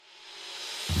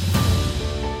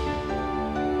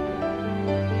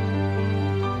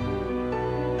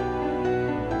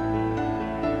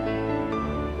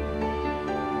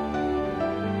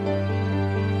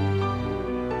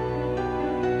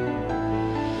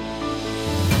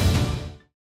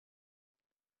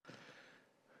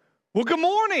Well, good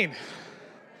morning.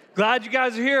 Glad you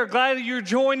guys are here. Glad that you're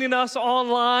joining us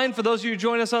online. For those of you who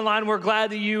join us online, we're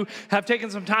glad that you have taken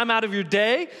some time out of your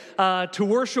day to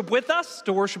worship with us,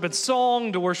 to worship in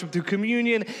song, to worship through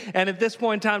communion, and at this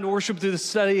point in time, to worship through the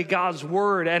study of God's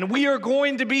Word. And we are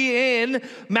going to be in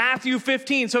Matthew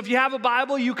 15. So if you have a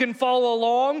Bible, you can follow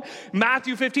along.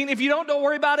 Matthew 15. If you don't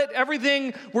worry about it.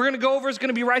 Everything we're going to go over is going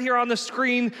to be right here on the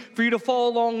screen for you to follow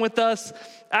along with us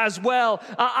as well.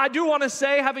 I do want to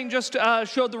say, having just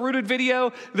showed the Rooted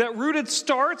video, that Rooted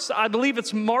starts, I believe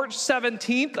it's March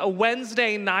 17th, a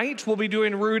Wednesday night. We'll be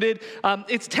doing Rooted.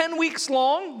 It's 10 weeks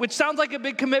long, which sounds like a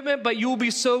big commitment, but you will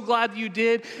be so glad that you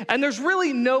did. And there's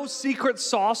really no secret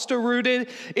sauce to Rooted.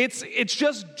 It's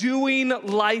just doing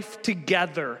life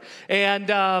together.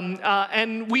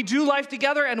 And we do life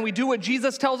together, and we do what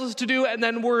Jesus tells us to do, and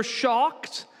then we're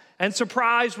shocked and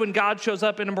surprised when God shows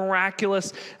up in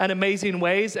miraculous and amazing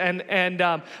ways. And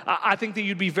I think that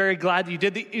you'd be very glad that you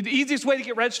did. The easiest way to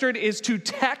get registered is to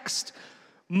text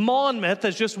Monmouth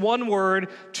as just one word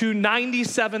to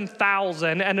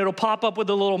 97,000, and it'll pop up with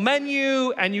a little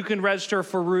menu, and you can register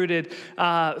for Rooted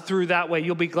through that way.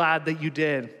 You'll be glad that you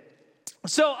did.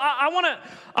 So I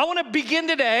want to begin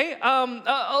today.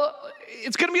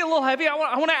 It's going to be a little heavy. I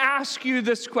want to ask you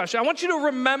this question. I want you to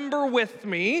remember with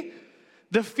me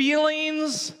the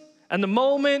feelings and the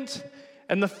moment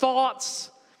and the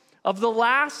thoughts of the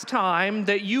last time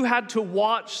that you had to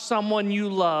watch someone you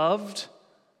loved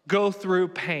go through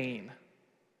pain.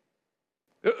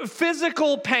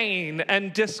 Physical pain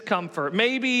and discomfort.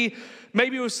 Maybe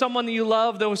it was someone that you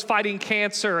loved that was fighting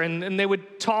cancer, and they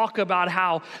would talk about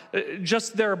how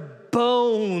just their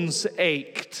bones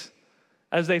ached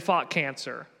as they fought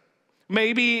cancer.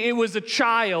 Maybe it was a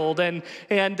child and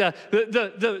the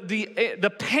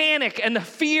panic and the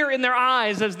fear in their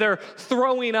eyes as they're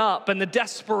throwing up, and the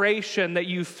desperation that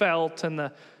you felt and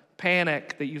the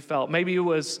panic that you felt. Maybe it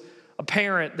was a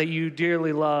parent that you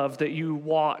dearly loved that you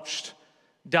watched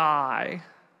die.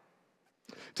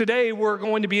 Today we're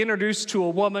going to be introduced to a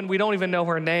woman. We don't even know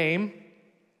her name.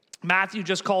 Matthew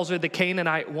just calls her the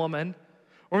Canaanite woman.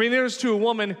 We're being introduced to a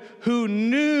woman who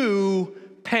knew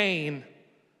pain.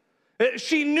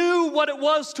 She knew what it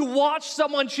was to watch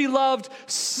someone she loved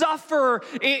suffer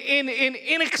in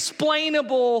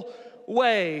inexplainable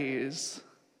ways.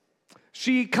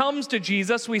 She comes to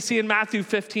Jesus. We see in Matthew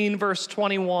 15, verse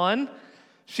 21.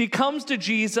 She comes to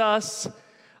Jesus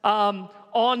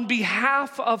on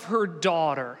behalf of her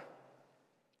daughter.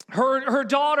 Her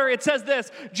daughter, it says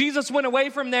this: Jesus went away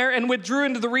from there and withdrew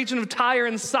into the region of Tyre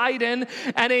and Sidon,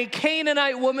 and a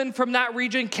Canaanite woman from that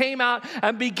region came out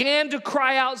and began to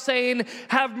cry out, saying,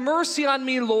 "Have mercy on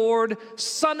me, Lord,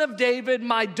 Son of David.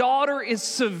 My daughter is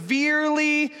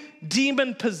severely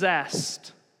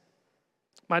demon-possessed."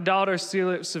 My daughter is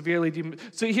severely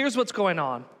demon-possessed. So here's what's going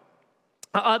on.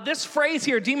 This phrase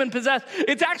here, demon-possessed,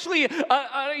 it's actually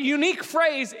a unique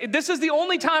phrase. This is the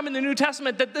only time in the New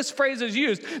Testament that this phrase is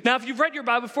used. Now, if you've read your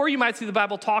Bible before, you might see the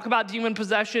Bible talk about demon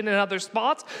possession in other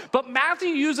spots, but Matthew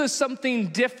uses something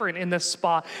different in this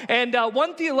spot. And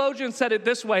one theologian said it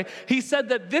this way. He said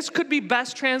that this could be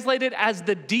best translated as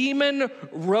the demon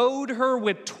rode her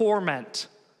with torment.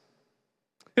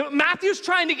 Matthew's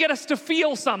trying to get us to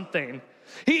feel something.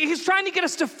 He's trying to get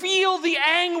us to feel the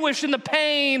anguish and the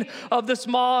pain of this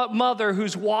mother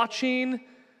who's watching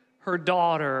her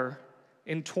daughter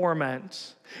in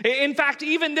torment. In fact,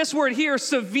 even this word here,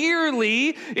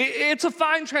 severely, it's a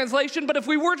fine translation, but if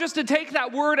we were just to take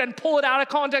that word and pull it out of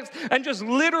context and just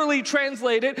literally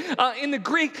translate it, in the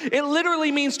Greek, it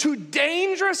literally means to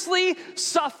dangerously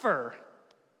suffer.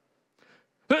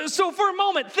 So for a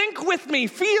moment, think with me,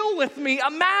 feel with me,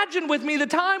 imagine with me the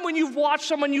time when you've watched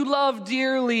someone you love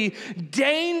dearly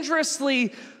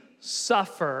dangerously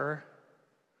suffer.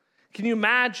 Can you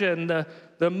imagine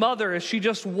the mother as she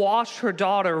just watched her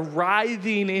daughter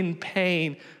writhing in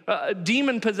pain?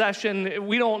 Demon possession,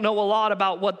 we don't know a lot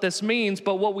about what this means,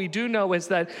 but what we do know is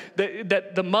that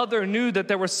the mother knew that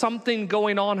there was something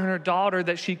going on in her daughter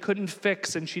that she couldn't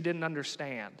fix and she didn't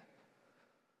understand.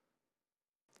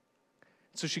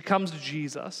 So she comes to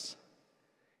Jesus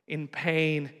in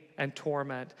pain and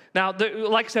torment. Now,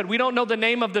 like I said, we don't know the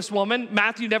name of this woman.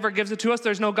 Matthew never gives it to us.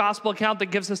 There's no gospel account that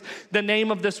gives us the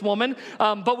name of this woman.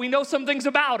 But we know some things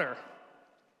about her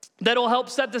that'll help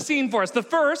set the scene for us. The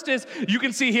first is, you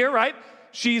can see here, right?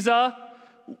 She's a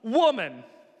woman.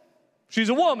 She's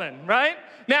a woman, right?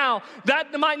 Now,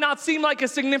 that might not seem like a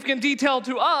significant detail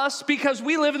to us because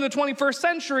we live in the 21st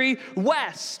century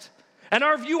West. And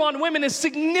our view on women is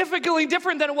significantly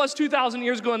different than it was 2,000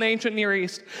 years ago in the ancient Near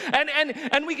East.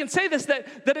 And we can say this,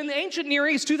 that in the ancient Near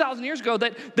East 2,000 years ago,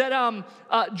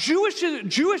 that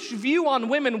Jewish view on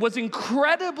women was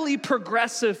incredibly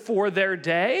progressive for their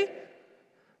day.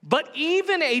 But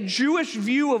even a Jewish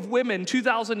view of women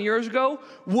 2,000 years ago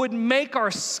would make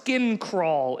our skin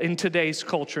crawl in today's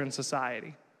culture and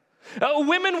society.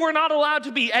 Women were not allowed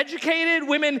to be educated.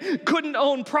 Women couldn't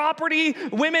own property.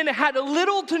 Women had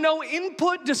little to no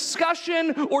input,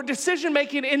 discussion, or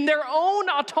decision-making in their own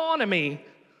autonomy.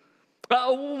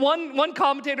 One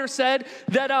commentator said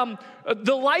that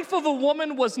the life of a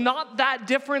woman was not that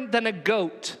different than a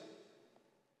goat.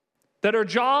 That her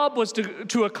job was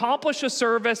to accomplish a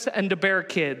service and to bear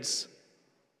kids.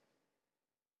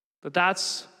 But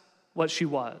that's what she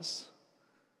was.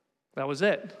 That was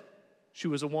it. She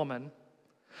was a woman.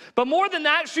 But more than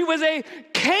that, she was a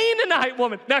Canaanite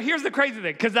woman. Now here's the crazy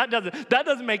thing, because that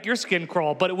doesn't make your skin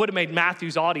crawl, but it would have made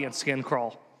Matthew's audience skin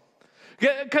crawl.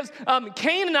 Because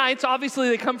Canaanites, obviously,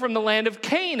 they come from the land of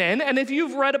Canaan. And if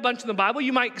you've read a bunch in the Bible,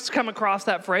 you might come across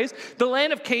that phrase. The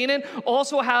land of Canaan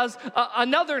also has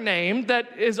another name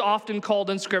that is often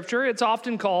called in Scripture. It's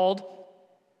often called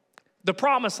the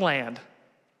Promised Land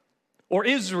or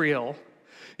Israel.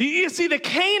 You see, the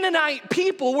Canaanite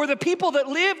people were the people that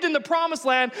lived in the Promised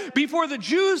Land before the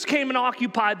Jews came and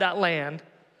occupied that land.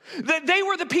 They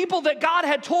were the people that God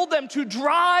had told them to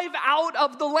drive out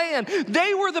of the land.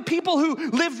 They were the people who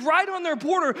lived right on their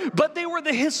border, but they were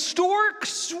the historic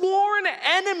sworn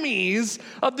enemies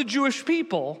of the Jewish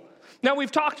people. Now,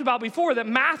 we've talked about before that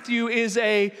Matthew is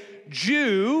a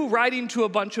Jew writing to a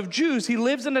bunch of Jews. He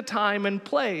lives in a time and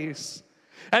place.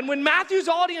 And when Matthew's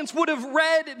audience would have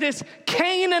read this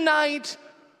Canaanite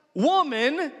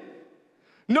woman,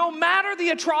 no matter the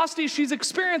atrocities she's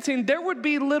experiencing, there would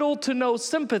be little to no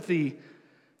sympathy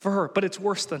for her. But it's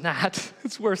worse than that.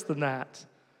 It's worse than that.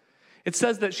 It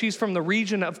says that she's from the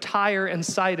region of Tyre and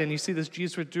Sidon. You see this,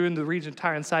 Jesus was doing the region of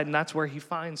Tyre and Sidon. That's where he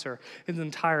finds her,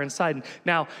 in Tyre and Sidon.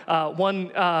 Now, one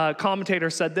commentator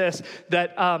said this,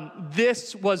 that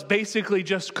this was basically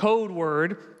just code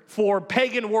word for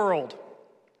pagan world,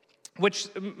 which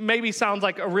maybe sounds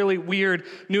like a really weird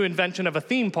new invention of a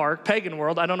theme park, Pagan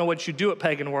World. I don't know what you do at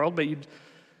Pagan World, but you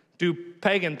do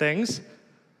pagan things.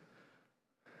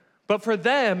 But for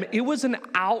them, it was an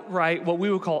outright, what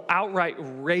we would call outright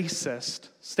racist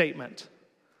statement.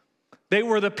 They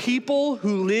were the people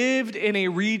who lived in a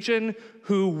region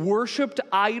who worshiped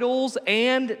idols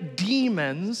and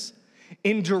demons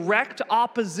in direct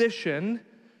opposition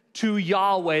to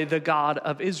Yahweh, the God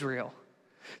of Israel.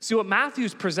 See, what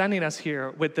Matthew's presenting us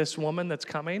here with this woman that's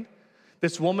coming,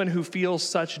 this woman who feels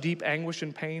such deep anguish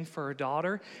and pain for her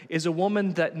daughter, is a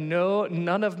woman that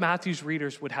none of Matthew's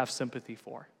readers would have sympathy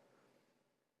for.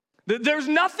 There's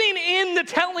nothing in the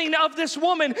telling of this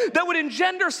woman that would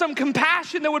engender some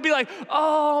compassion that would be like,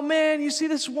 oh man, you see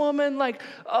this woman, like,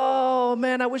 oh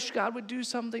man, I wish God would do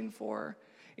something for her.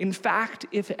 In fact,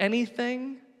 if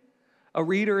anything, a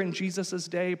reader in Jesus'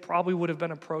 day probably would have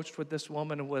been approached with this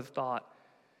woman and would have thought,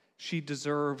 she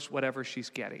deserves whatever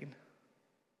she's getting.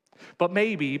 But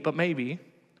maybe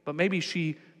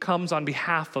she comes on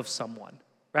behalf of someone,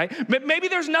 right? Maybe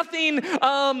there's nothing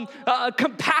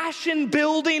compassion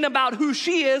building about who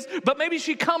she is, but maybe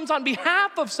she comes on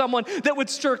behalf of someone that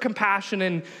would stir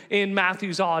compassion in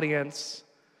Matthew's audience.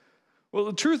 Well,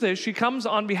 the truth is, she comes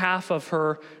on behalf of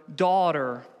her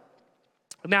daughter.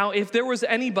 Now, if there was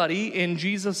anybody in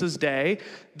Jesus' day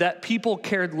that people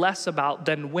cared less about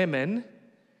than women,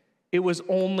 it was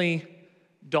only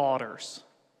daughters.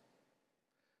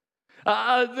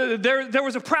 There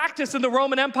was a practice in the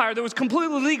Roman Empire that was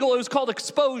completely legal. It was called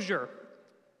exposure.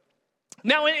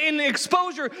 Now, in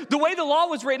exposure, the way the law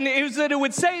was written is that it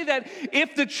would say that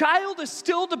if the child is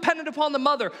still dependent upon the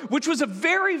mother, which was a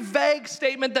very vague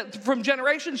statement that from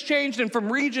generations changed and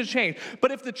from regions changed,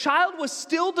 but if the child was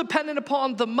still dependent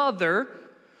upon the mother,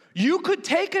 you could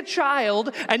take a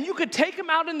child and you could take them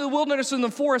out in the wilderness or in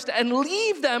the forest and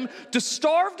leave them to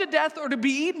starve to death or to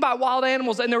be eaten by wild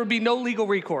animals, and there would be no legal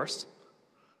recourse.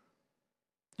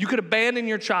 You could abandon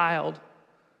your child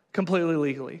completely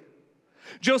legally.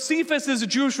 Josephus is a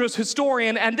Jewish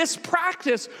historian, and this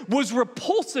practice was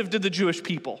repulsive to the Jewish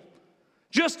people.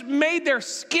 Just made their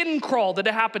skin crawl that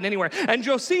it happened anywhere. And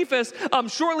Josephus,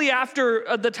 shortly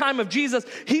after the time of Jesus,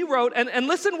 he wrote, and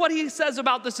listen what he says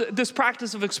about this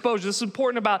practice of exposure. This is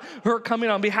important about her coming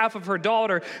on behalf of her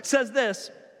daughter. Says this: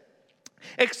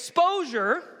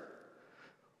 exposure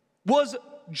was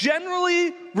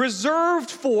generally reserved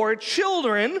for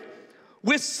children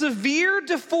with severe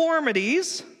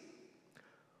deformities,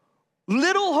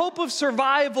 little hope of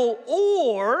survival,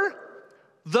 or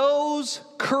those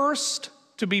cursed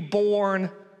to be born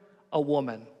a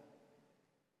woman.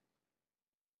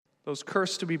 Those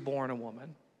cursed to be born a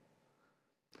woman.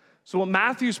 So what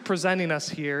Matthew's presenting us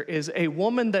here is a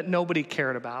woman that nobody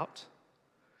cared about,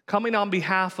 coming on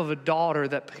behalf of a daughter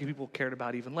that people cared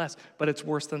about even less. But it's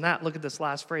worse than that. Look at this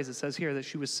last phrase. It says here that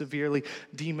she was severely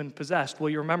demon-possessed. Well,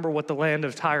 you remember what the land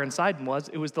of Tyre and Sidon was.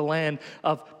 It was the land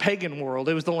of pagan world.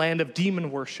 It was the land of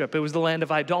demon worship. It was the land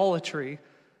of idolatry.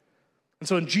 And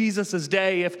so in Jesus'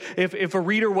 day, if a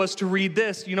reader was to read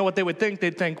this, you know what they would think?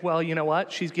 They'd think, well, you know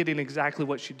what? She's getting exactly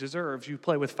what she deserves. You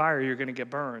play with fire, you're going to get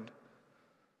burned.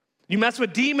 You mess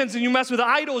with demons and you mess with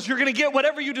idols, you're going to get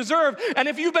whatever you deserve. And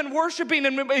if you've been worshiping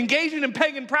and engaging in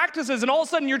pagan practices and all of a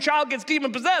sudden your child gets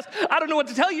demon-possessed, I don't know what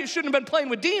to tell you. You shouldn't have been playing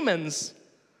with demons.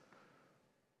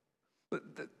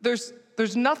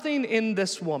 There's nothing in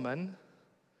this woman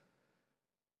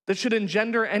that should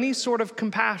engender any sort of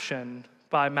compassion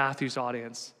by Matthew's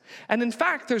audience. And in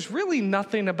fact, there's really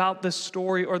nothing about this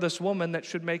story or this woman that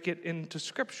should make it into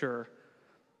Scripture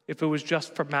if it was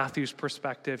just from Matthew's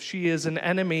perspective. She is an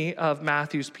enemy of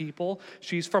Matthew's people.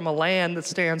 She's from a land that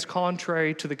stands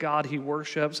contrary to the God he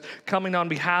worships, coming on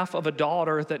behalf of a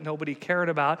daughter that nobody cared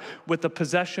about with the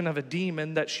possession of a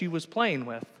demon that she was playing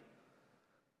with.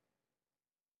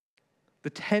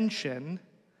 The tension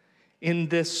in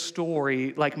this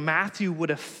story, like Matthew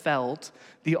would have felt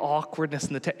the awkwardness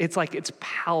and it's like it's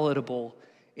palatable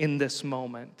in this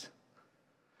moment.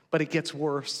 But it gets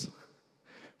worse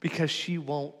because she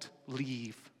won't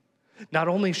leave. Not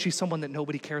only is she someone that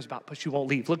nobody cares about, but she won't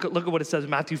leave. Look at what it says in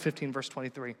Matthew 15, verse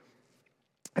 23.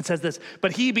 It says this,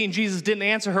 but he, being Jesus, didn't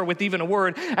answer her with even a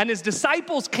word, and his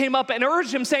disciples came up and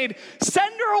urged him, saying,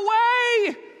 send her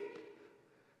away,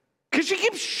 because she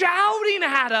keeps shouting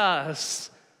at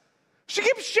us. She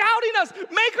keeps shouting at us,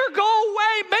 make her go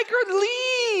away, make her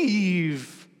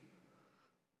leave.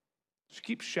 She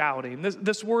keeps shouting.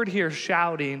 This word here,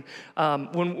 shouting,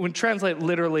 when translated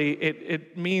literally,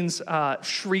 it means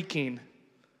shrieking.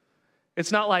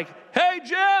 It's not like, hey,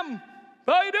 Jim,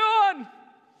 how you doing?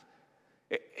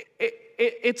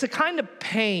 It's a kind of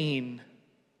pain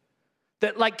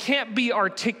that like can't be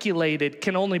articulated,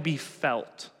 can only be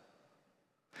felt.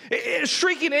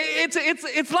 Shrieking,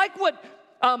 it's like what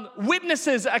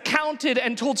witnesses accounted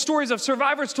and told stories of,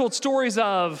 survivors told stories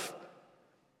of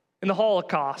in the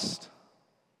Holocaust.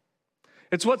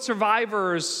 It's what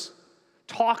survivors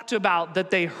talked about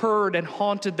that they heard and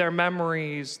haunted their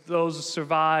memories, those who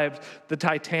survived the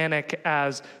Titanic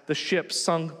as the ship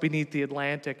sunk beneath the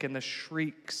Atlantic, and the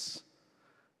shrieks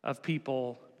of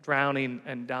people drowning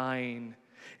and dying.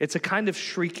 It's a kind of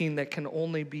shrieking that can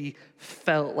only be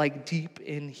felt like deep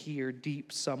in here,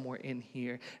 deep somewhere in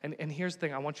here. And here's the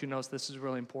thing, I want you to notice this is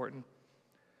really important.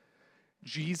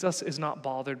 Jesus is not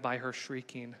bothered by her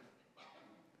shrieking.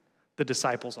 The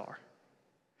disciples are.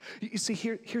 You see,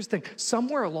 here's the thing.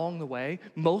 Somewhere along the way,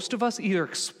 most of us either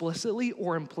explicitly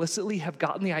or implicitly have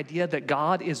gotten the idea that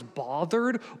God is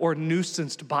bothered or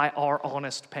nuisanced by our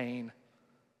honest pain.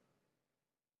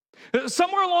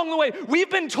 Somewhere along the way, we've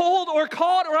been told or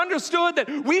caught or understood that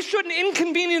we shouldn't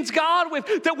inconvenience God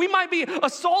with, that we might be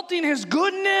assaulting his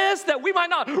goodness, that we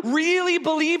might not really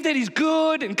believe that he's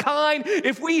good and kind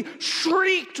if we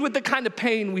shrieked with the kind of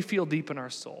pain we feel deep in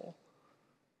our soul.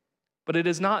 But it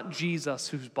is not Jesus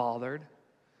who's bothered.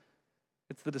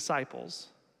 It's the disciples.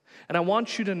 And I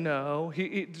want you to know,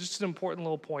 just an important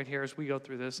little point here as we go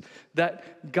through this,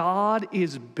 that God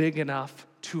is big enough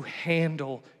to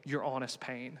handle your honest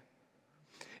pain.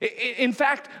 In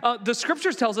fact, the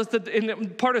scriptures tells us that in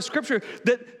part of scripture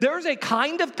that there's a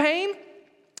kind of pain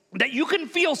that you can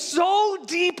feel so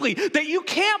deeply that you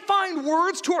can't find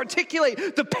words to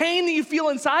articulate the pain that you feel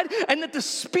inside, and that the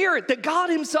Spirit, that God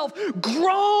himself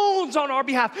groans on our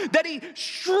behalf, that he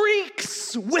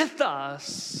shrieks with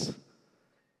us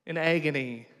in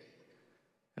agony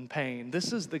and pain.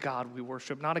 This is the God we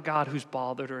worship, not a God who's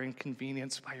bothered or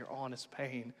inconvenienced by your honest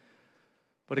pain,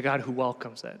 but a God who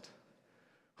welcomes it,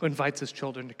 who invites his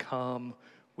children to come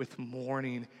with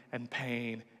mourning and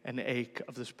pain and ache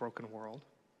of this broken world.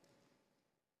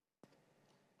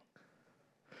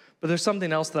 But there's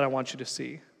something else that I want you to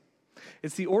see.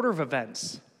 It's the order of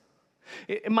events.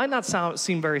 It might not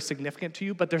seem very significant to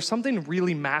you, but there's something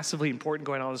really massively important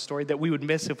going on in the story that we would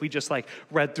miss if we just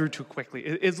read through too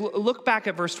quickly. Look back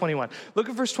at verse 21. Look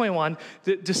at verse 21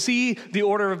 to see the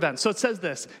order of events. So it says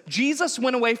this, Jesus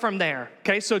went away from there.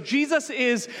 Okay, so Jesus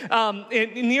is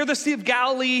near the Sea of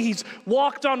Galilee. He's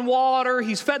walked on water.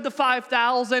 He's fed the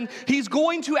 5,000. He's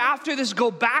going to, after this,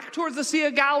 go back towards the Sea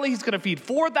of Galilee. He's going to feed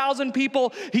 4,000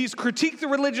 people. He's critiqued the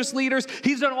religious leaders.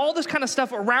 He's done all this kind of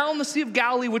stuff around the Sea of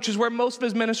Galilee, which is where most of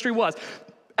his ministry was.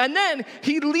 And then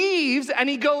he leaves and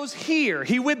he goes here.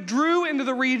 He withdrew into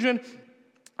the region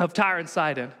of Tyre and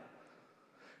Sidon.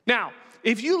 Now,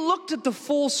 if you looked at the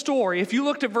full story, if you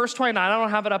looked at verse 29, I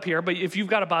don't have it up here, but if you've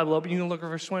got a Bible open, you can look at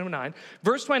verse 29.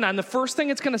 Verse 29, the first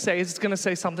thing it's going to say is it's going to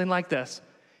say something like this.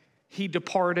 He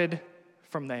departed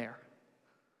from there.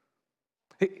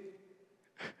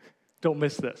 Don't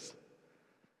miss this.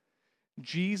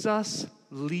 Jesus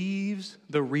leaves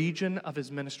the region of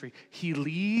his ministry. He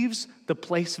leaves the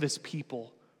place of his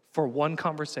people for one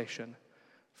conversation,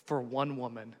 for one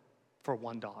woman, for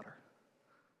one daughter.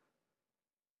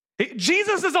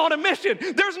 Jesus is on a mission.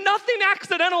 There's nothing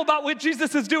accidental about what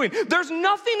Jesus is doing. There's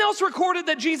nothing else recorded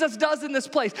that Jesus does in this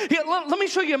place. Here, let me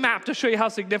show you a map to show you how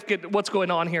significant what's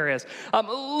going on here is.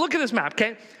 Look at this map,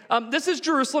 okay? This is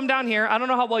Jerusalem down here. I don't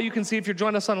know how well you can see if you're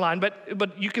joining us online,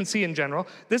 but you can see in general.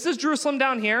 This is Jerusalem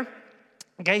down here.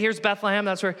 Okay, here's Bethlehem.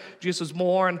 That's where Jesus was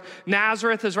born.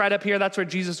 Nazareth is right up here. That's where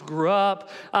Jesus grew up.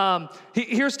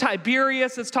 Here's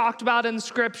Tiberias. It's talked about in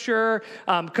Scripture.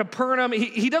 Capernaum.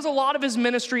 He does a lot of his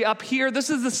ministry up here.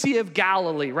 This is the Sea of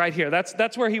Galilee right here.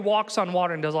 That's where he walks on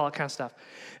water and does all that kind of stuff.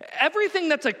 Everything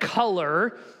that's a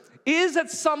color is at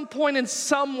some point in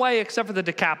some way, except for the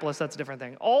Decapolis. That's a different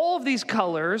thing. All of these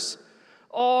colors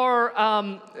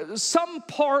are some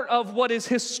part of what is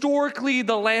historically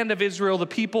the land of Israel, the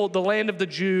people, the land of the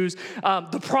Jews,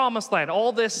 the promised land,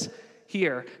 all this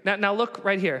here. Now look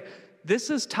right here. This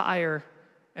is Tyre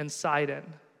and Sidon.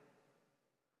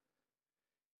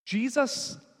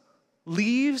 Jesus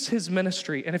leaves his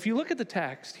ministry, and if you look at the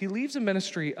text, he leaves a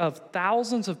ministry of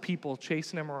thousands of people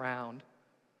chasing him around,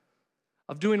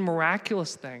 of doing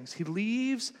miraculous things. He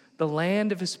leaves the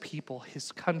land of his people,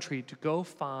 his country, to go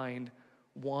find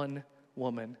one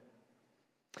woman.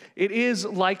 It is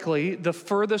likely the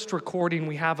furthest recording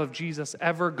we have of Jesus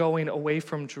ever going away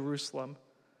from Jerusalem.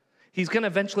 He's going to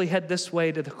eventually head this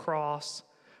way to the cross,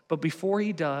 but before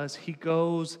he does, he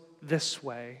goes this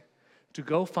way to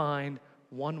go find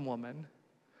one woman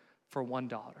for one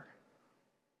daughter.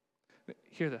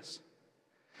 Hear this.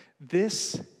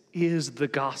 This is the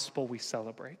gospel we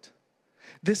celebrate.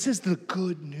 This is the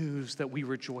good news that we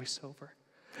rejoice over.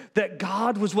 That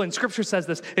God was willing, Scripture says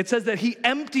this, it says that he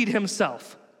emptied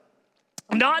himself.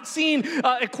 Not seeing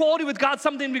equality with God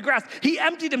something to be grasped. He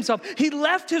emptied himself. He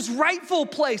left his rightful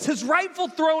place, his rightful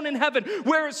throne in heaven,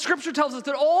 where Scripture tells us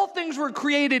that all things were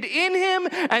created in him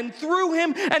and through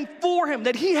him and for him,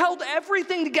 that he held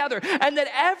everything together and that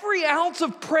every ounce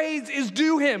of praise is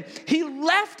due him. He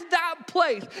left that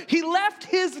place. He left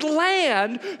his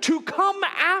land to come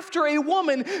after a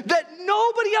woman that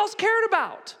nobody else cared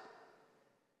about.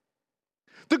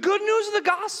 The good news of the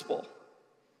gospel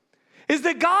is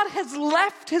that God has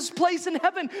left his place in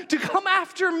heaven to come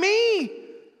after me,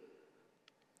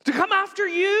 to come after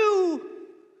you.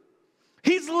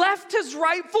 He's left his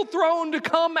rightful throne to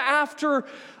come after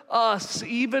us,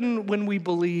 even when we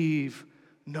believe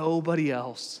nobody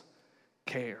else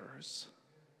cares.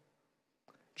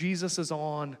 Jesus is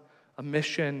on a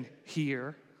mission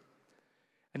here,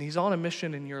 and he's on a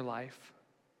mission in your life.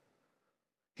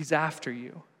 He's after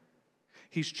you.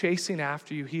 He's chasing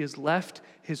after you. He has left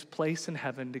his place in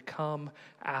heaven to come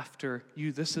after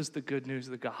you. This is the good news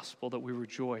of the gospel that we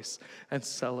rejoice and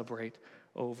celebrate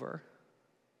over.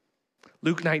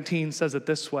 Luke 19 says it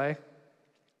this way.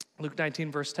 Luke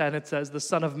 19, verse 10, it says, the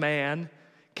Son of Man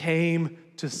came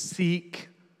to seek,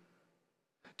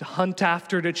 to hunt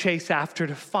after, to chase after,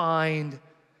 to find,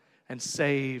 and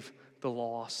save the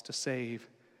lost, to save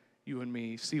you and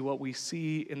me. See, what we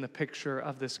see in the picture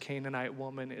of this Canaanite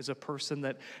woman is a person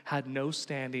that had no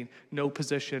standing, no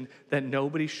position, that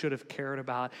nobody should have cared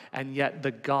about, and yet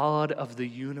the God of the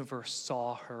universe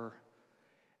saw her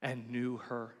and knew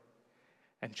her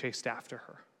and chased after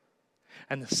her.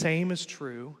 And the same is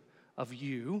true of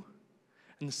you,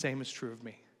 and the same is true of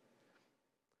me.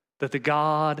 That the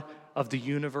God of the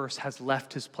universe has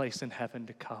left his place in heaven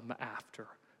to come after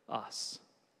us.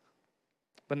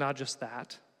 But not just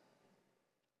that.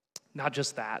 Not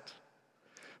just that,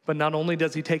 but not only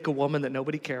does he take a woman that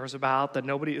nobody cares about, that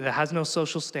has no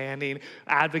social standing,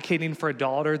 advocating for a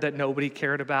daughter that nobody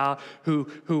cared about,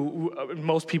 who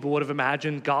most people would have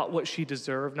imagined got what she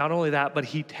deserved. Not only that, but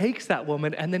he takes that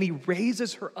woman and then he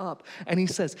raises her up and he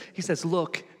says,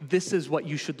 look, this is what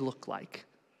you should look like.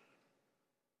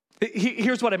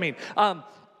 Here's what I mean.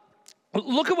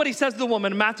 Look at what he says to the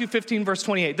woman in Matthew 15, verse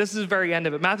 28. This is the very end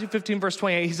of it. Matthew 15, verse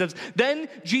 28, he says, then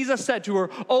Jesus said to her,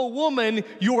 "O woman,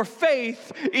 your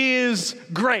faith is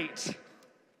great."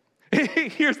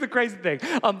 Here's the crazy thing.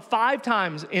 5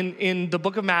 times in the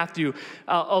book of Matthew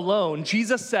alone,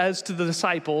 Jesus says to the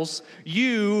disciples,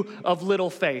 "You of little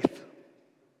faith."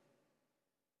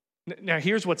 Now,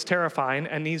 here's what's terrifying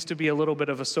and needs to be a little bit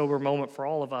of a sober moment for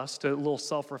all of us, to a little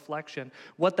self-reflection.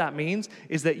 What that means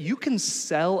is that you can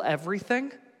sell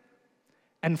everything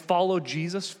and follow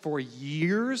Jesus for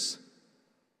years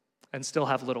and still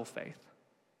have little faith.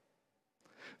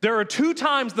 There are 2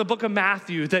 times in the book of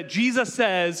Matthew that Jesus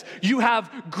says, you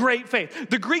have great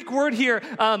faith. The Greek word here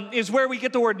is where we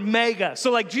get the word mega. So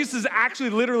like Jesus is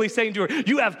actually literally saying to her,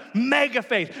 you have mega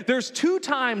faith. There's 2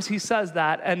 times he says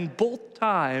that, and both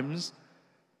times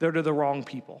they're to the wrong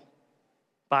people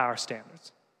by our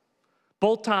standards.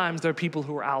 Both times there are people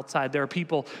who are outside. There are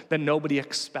people that nobody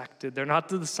expected. They're not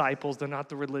the disciples. They're not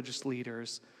the religious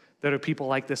leaders. There are people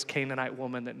like this Canaanite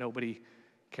woman that nobody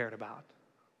cared about.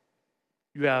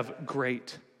 You have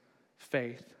great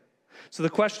faith. So the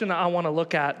question I want to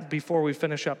look at before we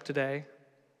finish up today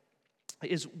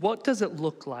is, what does it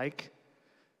look like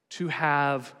to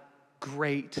have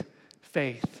great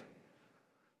faith?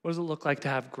 What does it look like to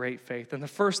have great faith? And the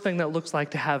first thing that looks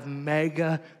like to have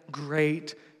mega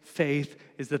great faith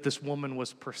is that this woman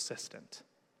was persistent.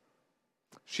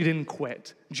 She didn't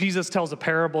quit. Jesus tells a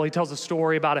parable. He tells a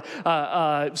story about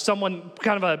someone,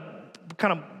 kind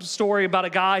of story about a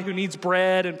guy who needs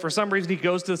bread, and for some reason he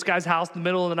goes to this guy's house in the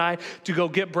middle of the night to go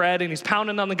get bread, and he's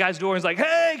pounding on the guy's door. He's like,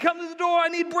 hey, come to the door, I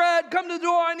need bread. Come to the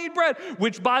door, I need bread.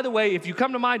 Which, by the way, if you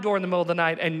come to my door in the middle of the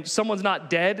night and someone's not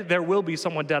dead, there will be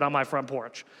someone dead on my front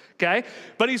porch, okay?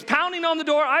 But he's pounding on the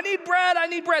door, I need bread, I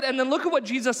need bread. And then look at what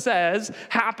Jesus says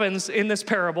happens in this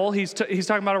parable. He's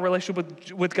talking about a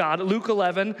relationship with God. Luke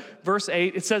 11, verse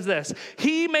 8, it says this: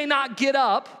 he may not get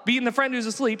up, being the friend who's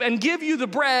asleep, and give you the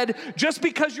bread just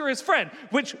because you're his friend,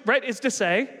 which, right, is to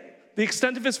say, the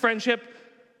extent of his friendship,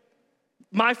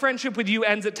 my friendship with you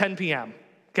ends at 10 p.m.,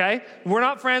 okay? We're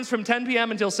not friends from 10 p.m.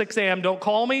 until 6 a.m. Don't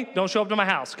call me, don't show up to my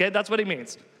house, okay? That's what he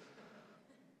means.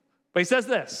 But he says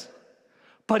this: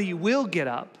 but he will get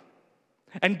up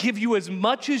and give you as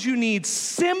much as you need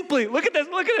simply. Look at this,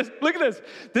 look at this, look at this.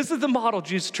 This is the model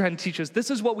Jesus is trying to teach us. This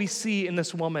is what we see in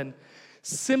this woman.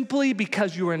 Simply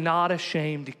because you are not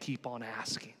ashamed to keep on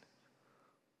asking.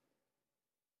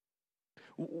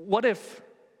 What if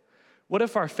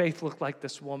our faith looked like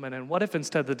this woman? And what if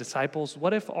instead of the disciples,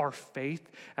 what if our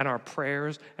faith and our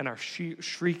prayers and our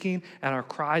shrieking and our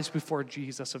cries before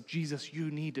Jesus of, Jesus, you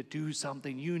need to do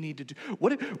something, you need to do.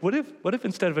 What if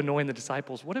instead of annoying the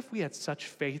disciples, what if we had such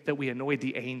faith that we annoyed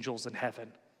the angels in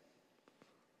heaven?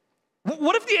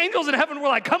 What if the angels in heaven were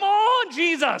like, come on,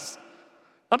 Jesus,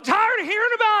 I'm tired of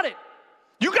hearing about it.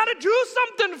 You got to do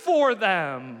something for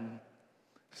them.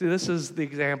 See, this is the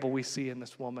example we see in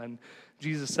this woman.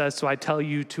 Jesus says, so I tell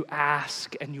you to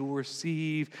ask and you will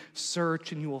receive,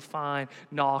 search and you will find,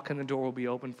 knock and the door will be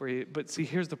open for you. But see,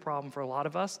 here's the problem for a lot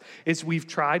of us, is we've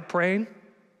tried praying,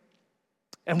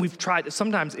 and we've tried,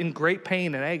 sometimes in great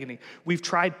pain and agony, we've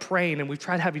tried praying and we've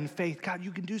tried having faith. God,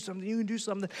 you can do something, you can do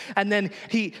something. And then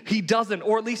he doesn't,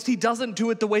 or at least he doesn't do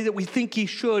it the way that we think he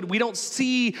should. We don't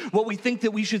see what we think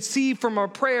that we should see from our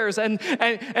prayers. And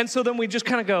so then we just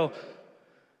kind of go,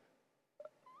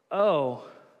 oh,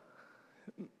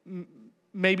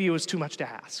 maybe it was too much to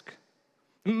ask.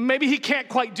 Maybe he can't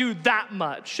quite do that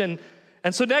much. And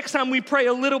so next time we pray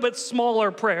a little bit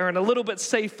smaller prayer and a little bit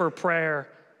safer prayer.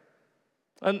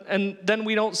 And then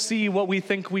we don't see what we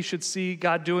think we should see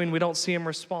God doing. We don't see him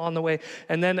respond the way.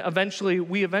 And then eventually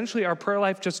our prayer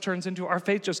life just turns into, our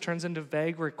faith just turns into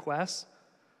vague requests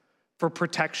for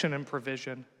protection and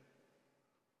provision.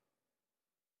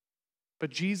 But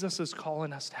Jesus is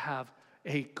calling us to have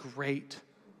a great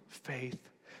faith,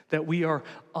 that we are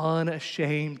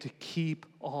unashamed to keep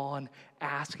on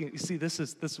asking. You see, this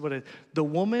is what it is. The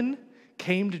woman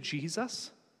came to Jesus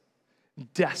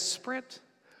desperate,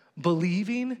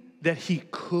 believing that he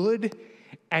could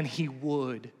and he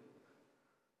would.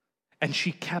 And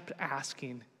she kept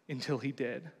asking until he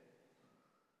did.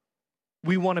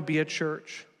 We want to be a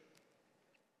church.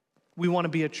 We want to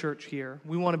be a church here.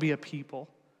 We want to be a people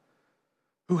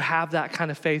who have that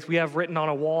kind of faith. We have written on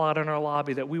a wall out in our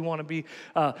lobby that we want to be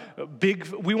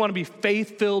we want to be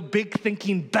faith-filled,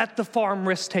 big-thinking, bet-the-farm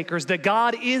risk takers, that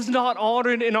God is not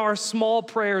honored in our small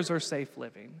prayers or safe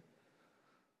living.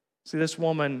 See, this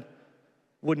woman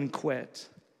wouldn't quit.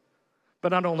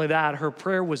 But not only that, her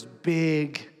prayer was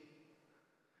big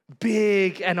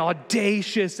and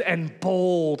audacious and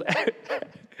bold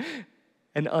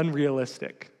and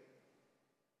unrealistic.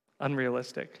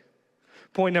 Unrealistic.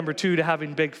 Point number 2 to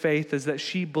having big faith is that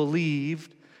she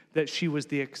believed that she was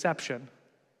the exception.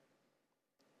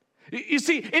 You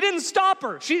see, it didn't stop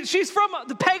her. She's from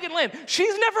the pagan land.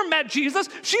 She's never met Jesus.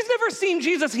 She's never seen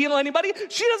Jesus heal anybody.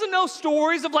 She doesn't know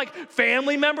stories of like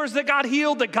family members that got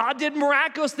healed, that God did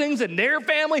miraculous things in their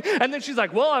family. And then she's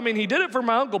like, well, I mean, he did it for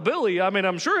my Uncle Billy. I mean,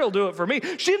 I'm sure he'll do it for me.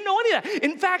 She didn't know any of that.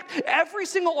 In fact, every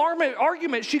single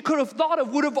argument she could have thought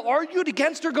of would have argued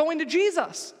against her going to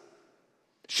Jesus.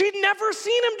 She'd never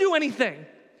seen him do anything.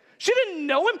 She didn't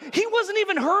know him. He wasn't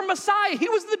even her Messiah. He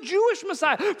was the Jewish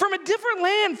Messiah from a different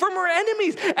land, from her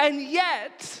enemies. And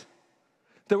yet,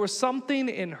 there was something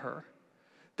in her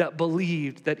that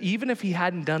believed that even if he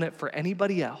hadn't done it for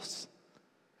anybody else,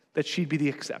 that she'd be the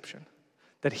exception,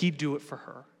 that he'd do it for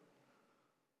her,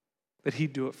 that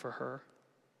he'd do it for her,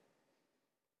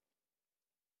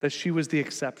 that she was the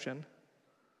exception.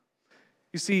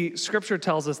 You see, Scripture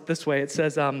tells us this way. It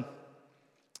says,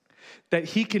 that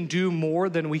he can do more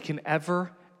than we can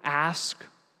ever ask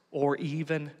or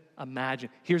even imagine.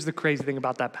 Here's the crazy thing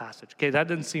about that passage. Okay, that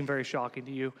doesn't seem very shocking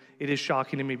to you. It is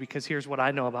shocking to me because here's what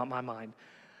I know about my mind.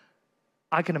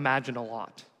 I can imagine a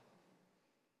lot.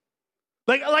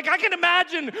 Like I can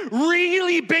imagine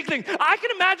really big things. I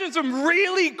can imagine some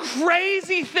really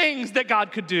crazy things that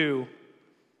God could do.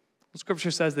 The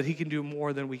Scripture says that he can do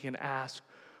more than we can ask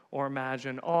or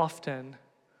imagine. Often,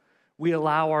 we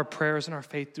allow our prayers and our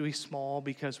faith to be small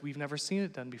because we've never seen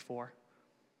it done before.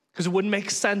 Because it wouldn't make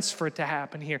sense for it to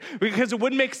happen here. Because it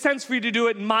wouldn't make sense for you to do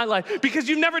it in my life. Because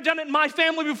you've never done it in my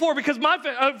family before. Because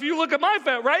if you look at my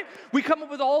family, right? We come up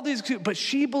with all these, but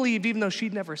she believed, even though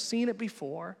she'd never seen it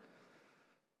before,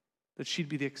 that she'd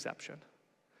be the exception.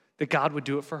 That God would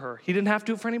do it for her. He didn't have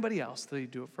to do it for anybody else, that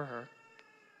he'd do it for her.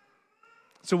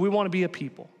 So we want to be a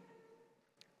people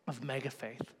of mega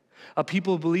faith. A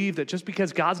people who believe that just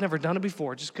because God's never done it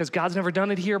before, just because God's never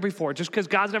done it here before, just because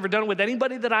God's never done it with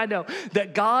anybody that I know,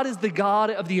 that God is the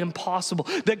God of the impossible,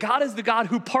 that God is the God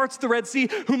who parts the Red Sea,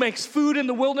 who makes food in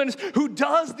the wilderness, who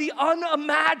does the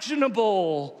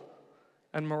unimaginable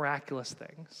and miraculous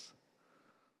things.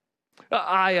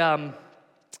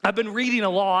 I've been reading a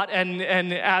lot,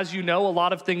 and as you know, a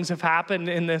lot of things have happened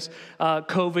in this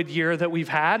COVID year that we've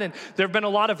had, and there have been a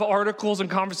lot of articles and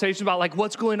conversations about like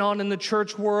what's going on in the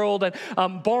church world, and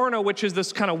Barna, which is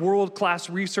this kind of world-class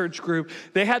research group,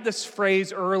 they had this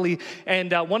phrase early,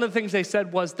 and one of the things they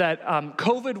said was that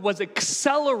COVID was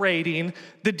accelerating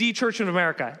the de-church of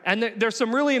America, and there's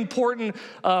some really important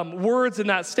words in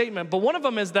that statement, but one of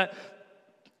them is that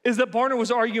Barna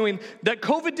was arguing that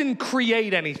COVID didn't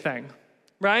create anything.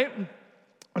 Right?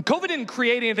 COVID didn't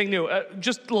create anything new.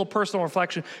 Just a little personal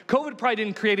reflection. COVID probably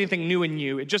didn't create anything new in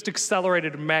you. It just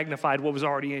accelerated and magnified what was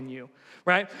already in you,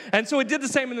 right? And so it did the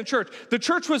same in the church. The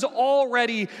church was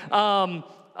already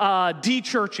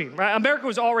de-churching, right? America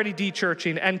was already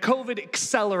de-churching, and COVID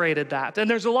accelerated that. And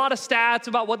there's a lot of stats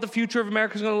about what the future of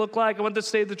America is going to look like and what the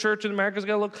state of the church in America is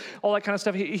going to look, all that kind of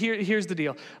stuff. Here's the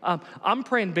deal. I'm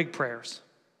praying big prayers.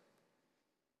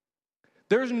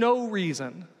 There's no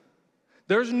reason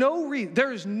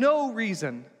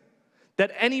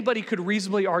that anybody could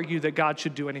reasonably argue that God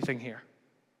should do anything here.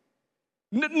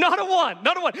 Not a one.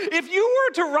 If you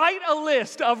were to write a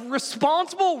list of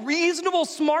responsible, reasonable,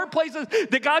 smart places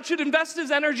that God should invest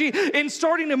his energy in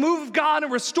starting to move God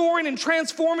and restoring and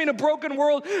transforming a broken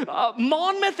world,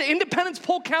 Monmouth, Independence,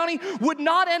 Polk County would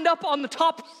not end up on the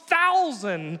top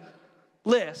 1,000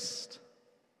 list.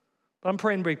 But I'm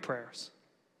praying big prayers.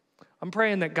 I'm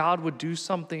praying that God would do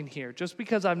something here, just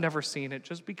because I've never seen it,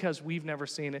 just because we've never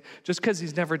seen it, just because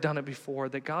he's never done it before,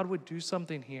 that God would do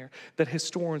something here that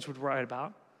historians would write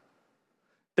about,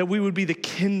 that we would be the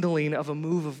kindling of a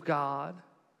move of God.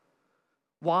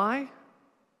 Why?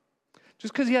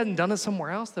 Just because he hadn't done it somewhere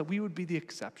else, that we would be the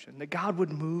exception, that God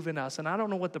would move in us. And I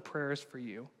don't know what the prayer is for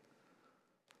you.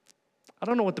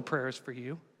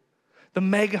 The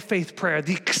mega faith prayer,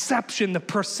 the exception, the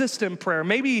persistent prayer.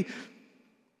 Maybe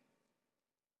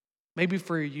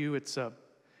for you, it's a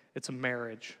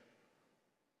marriage.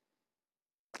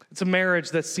 It's a marriage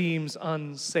that seems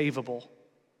unsavable.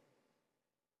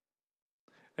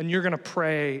 And you're going to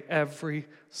pray every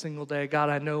single day, God,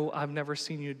 I know I've never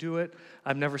seen you do it.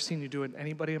 I've never seen you do it in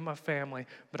anybody in my family,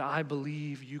 but I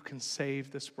believe you can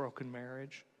save this broken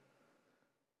marriage.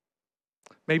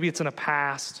 Maybe it's in a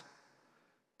past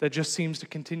that just seems to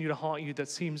continue to haunt you, that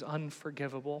seems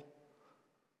unforgivable.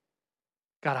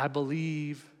 God, I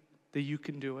believe that you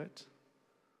can do it.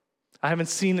 I haven't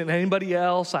seen it in anybody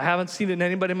else. I haven't seen it in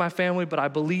anybody in my family, but I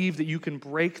believe that you can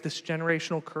break this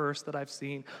generational curse that I've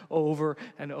seen over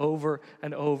and over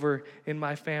and over in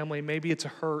my family. Maybe it's a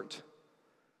hurt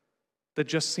that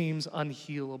just seems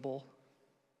unhealable,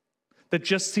 that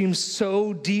just seems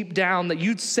so deep down that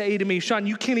you'd say to me, Sean,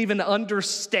 you can't even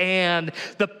understand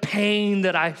the pain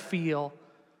that I feel.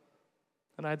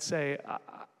 And I'd say,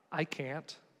 I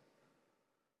can't.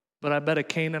 But I bet a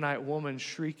Canaanite woman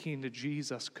shrieking to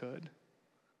Jesus could.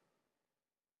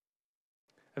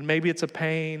 And maybe it's a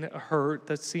pain, a hurt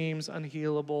that seems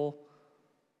unhealable.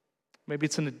 Maybe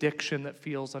it's an addiction that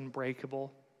feels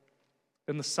unbreakable.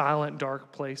 In the silent,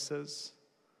 dark places,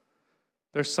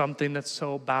 there's something that's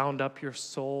so bound up your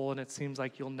soul and it seems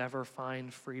like you'll never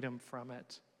find freedom from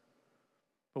it.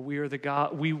 But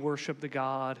we worship the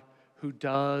God who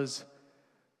does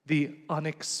the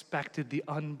unexpected, the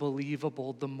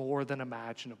unbelievable, the more than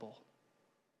imaginable.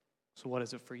 So what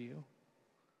is it for you?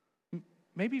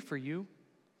 Maybe for you,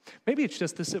 maybe it's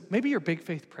just this, maybe your big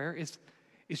faith prayer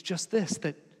is just this,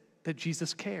 that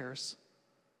Jesus cares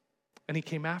and he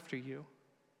came after you.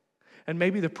 And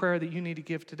maybe the prayer that you need to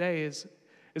give today is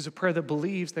a prayer that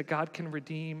believes that God can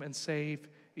redeem and save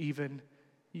even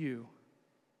you.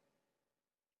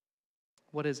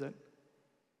 What is it?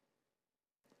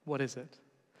 What is it?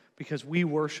 Because we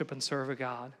worship and serve a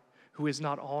God who is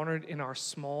not honored in our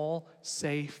small,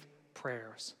 safe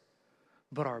prayers,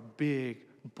 but our big,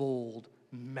 bold,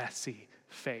 messy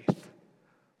faith,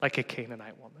 like a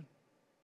Canaanite woman.